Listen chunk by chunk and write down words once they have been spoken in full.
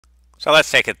So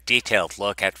let's take a detailed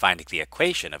look at finding the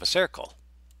equation of a circle.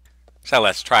 So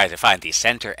let's try to find the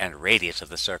center and radius of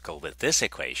the circle with this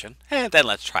equation, and then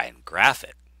let's try and graph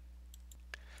it.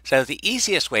 So the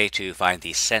easiest way to find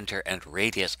the center and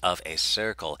radius of a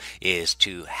circle is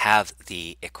to have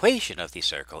the equation of the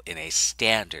circle in a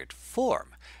standard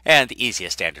form. And the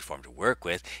easiest standard form to work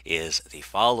with is the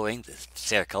following. The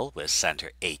circle with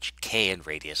center hk and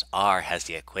radius r has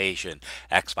the equation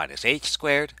x minus h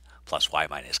squared plus y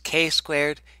minus k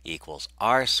squared equals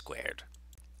r squared.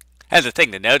 And the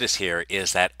thing to notice here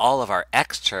is that all of our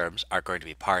x terms are going to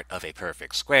be part of a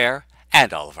perfect square,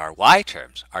 and all of our y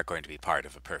terms are going to be part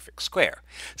of a perfect square.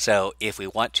 So if we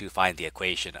want to find the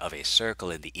equation of a circle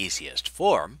in the easiest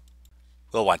form,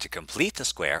 we'll want to complete the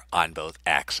square on both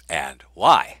x and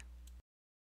y.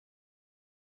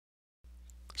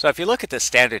 So if you look at the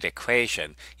standard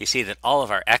equation, you see that all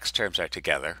of our x terms are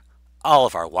together, all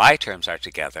of our y terms are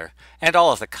together, and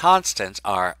all of the constants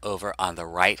are over on the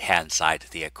right-hand side of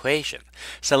the equation.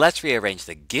 So let's rearrange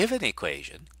the given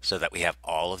equation so that we have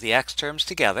all of the x terms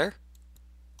together,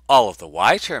 all of the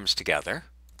y terms together,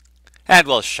 and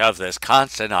we'll shove this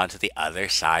constant onto the other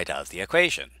side of the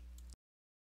equation.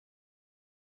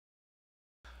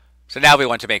 So now we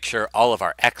want to make sure all of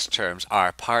our x terms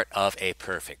are part of a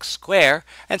perfect square,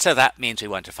 and so that means we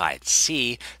want to find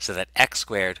c so that x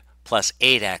squared plus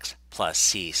 8x plus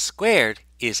c squared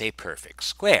is a perfect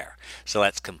square. So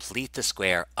let's complete the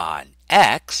square on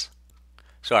x.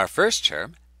 So our first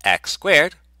term, x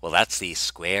squared, well, that's the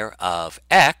square of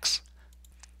x.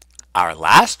 Our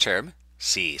last term,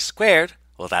 c squared,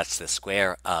 well, that's the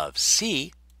square of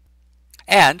c.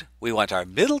 And we want our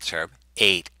middle term,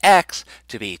 8x,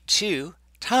 to be 2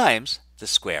 times the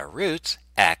square roots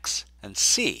x and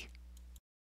c.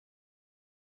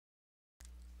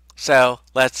 So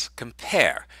let's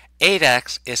compare.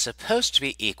 8x is supposed to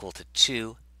be equal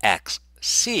to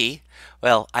 2xc.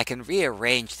 Well, I can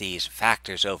rearrange these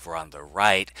factors over on the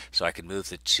right, so I can move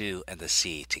the 2 and the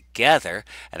c together,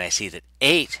 and I see that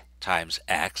 8 times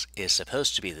x is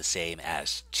supposed to be the same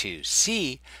as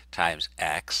 2c times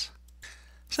x.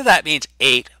 So that means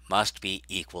 8 must be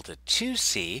equal to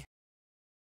 2c.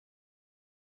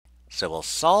 So we'll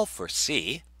solve for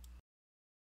c.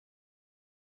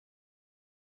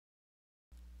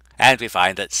 And we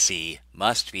find that c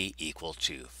must be equal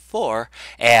to 4,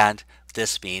 and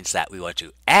this means that we want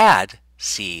to add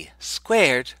c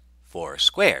squared, 4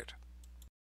 squared.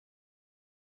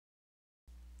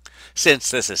 Since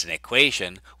this is an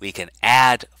equation, we can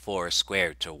add 4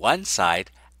 squared to one side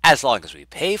as long as we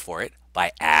pay for it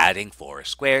by adding 4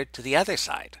 squared to the other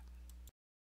side.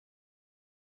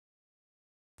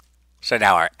 So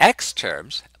now our x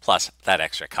terms plus that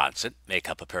extra constant make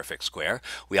up a perfect square.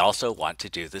 We also want to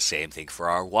do the same thing for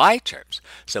our y terms.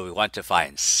 So we want to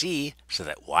find c so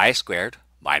that y squared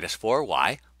minus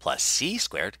 4y plus c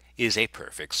squared is a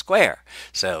perfect square.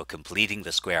 So completing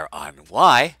the square on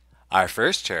y, our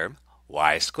first term,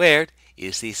 y squared,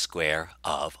 is the square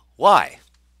of y.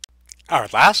 Our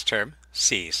last term,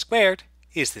 c squared,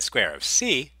 is the square of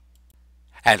c.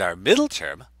 And our middle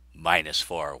term, minus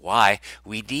 4y,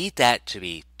 we need that to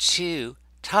be 2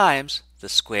 times the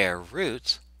square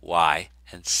roots y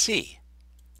and c.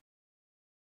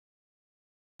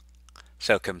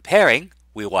 So comparing,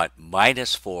 we want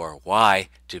minus 4y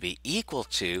to be equal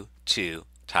to 2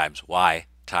 times y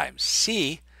times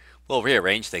c. We'll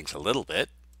rearrange things a little bit.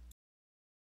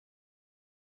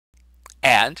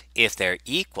 And if they're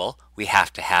equal, we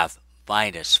have to have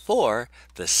minus 4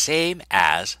 the same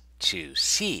as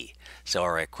 2c. So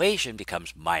our equation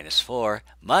becomes minus 4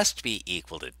 must be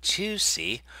equal to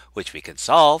 2c, which we can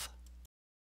solve.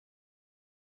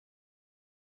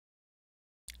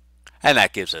 And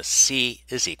that gives us c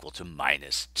is equal to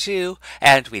minus 2,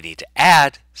 and we need to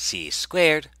add c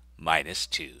squared minus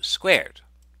 2 squared.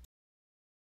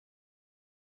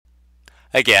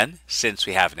 Again, since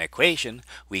we have an equation,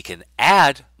 we can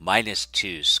add minus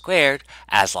 2 squared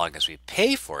as long as we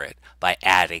pay for it by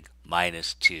adding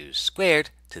minus 2 squared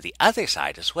to the other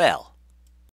side as well.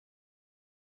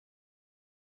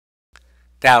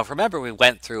 Now remember, we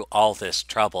went through all this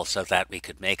trouble so that we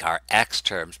could make our x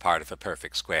terms part of a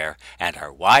perfect square and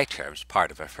our y terms part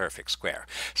of a perfect square.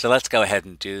 So let's go ahead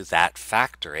and do that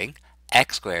factoring.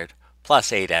 X squared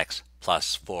plus 8x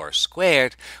plus 4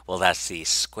 squared, well, that's the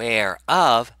square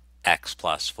of x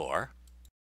plus 4.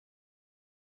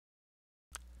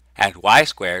 And y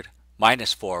squared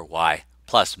minus 4y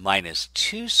plus minus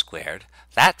 2 squared,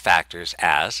 that factors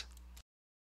as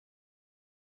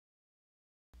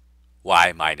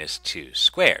y minus 2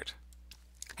 squared.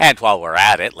 And while we're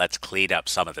at it, let's clean up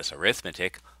some of this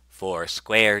arithmetic. 4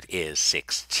 squared is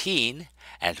 16,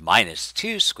 and minus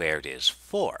 2 squared is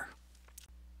 4.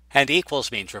 And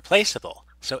equals means replaceable,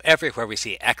 so everywhere we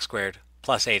see x squared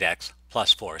plus 8x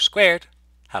plus 4 squared,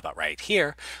 how about right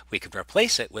here, we can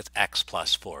replace it with x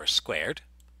plus 4 squared.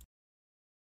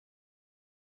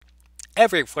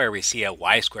 Everywhere we see a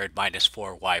y squared minus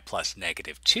 4y plus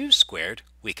negative 2 squared,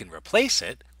 we can replace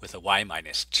it with a y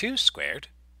minus 2 squared.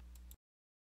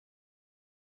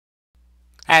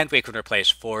 And we can replace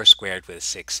 4 squared with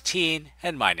 16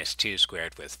 and minus 2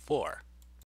 squared with 4.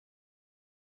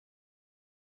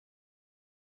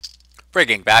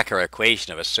 Bringing back our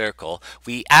equation of a circle,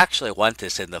 we actually want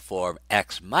this in the form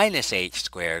x minus h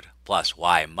squared plus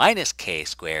y minus k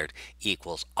squared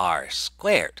equals r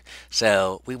squared.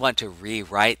 So we want to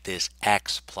rewrite this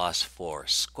x plus 4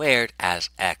 squared as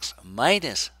x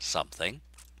minus something,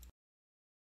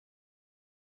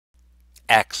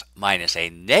 x minus a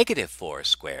negative 4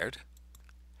 squared,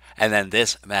 and then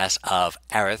this mess of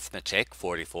arithmetic,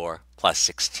 44 plus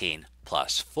 16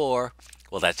 plus 4,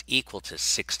 well, that's equal to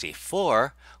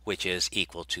 64, which is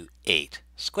equal to 8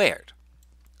 squared.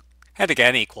 And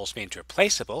again, equals means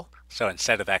replaceable, so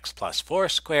instead of x plus 4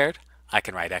 squared, I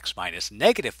can write x minus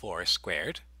negative 4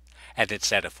 squared, and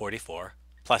instead of 44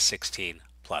 plus 16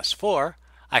 plus 4,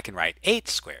 I can write 8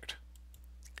 squared.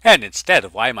 And instead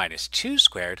of y minus 2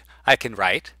 squared, I can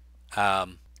write,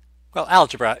 well,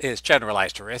 algebra is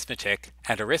generalized arithmetic,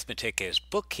 and arithmetic is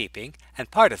bookkeeping, and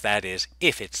part of that is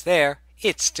if it's there,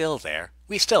 it's still there.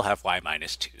 We still have y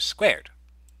minus 2 squared.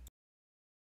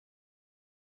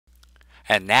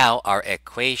 And now our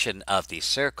equation of the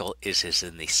circle is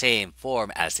in the same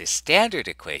form as the standard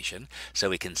equation, so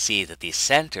we can see that the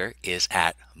center is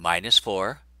at minus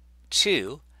 4,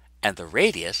 2, and the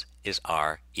radius is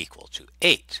r equal to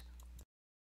 8.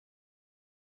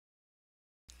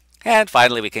 And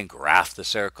finally, we can graph the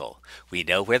circle. We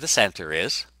know where the center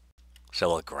is, so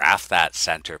we'll graph that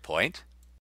center point.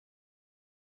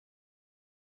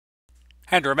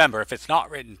 And remember, if it's not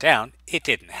written down, it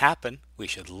didn't happen. We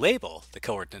should label the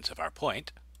coordinates of our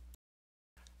point.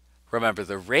 Remember,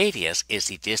 the radius is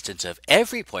the distance of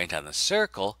every point on the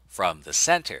circle from the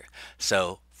center.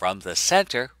 So from the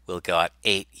center, we'll go at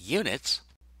 8 units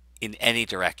in any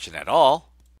direction at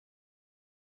all.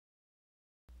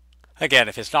 Again,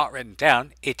 if it's not written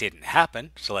down, it didn't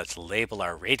happen. So let's label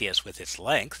our radius with its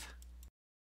length.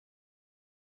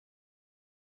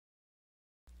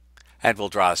 And we'll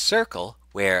draw a circle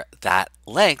where that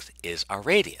length is our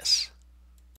radius.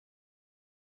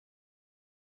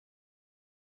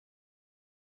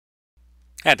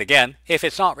 And again, if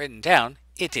it's not written down,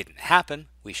 it didn't happen.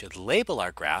 We should label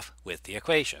our graph with the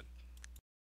equation.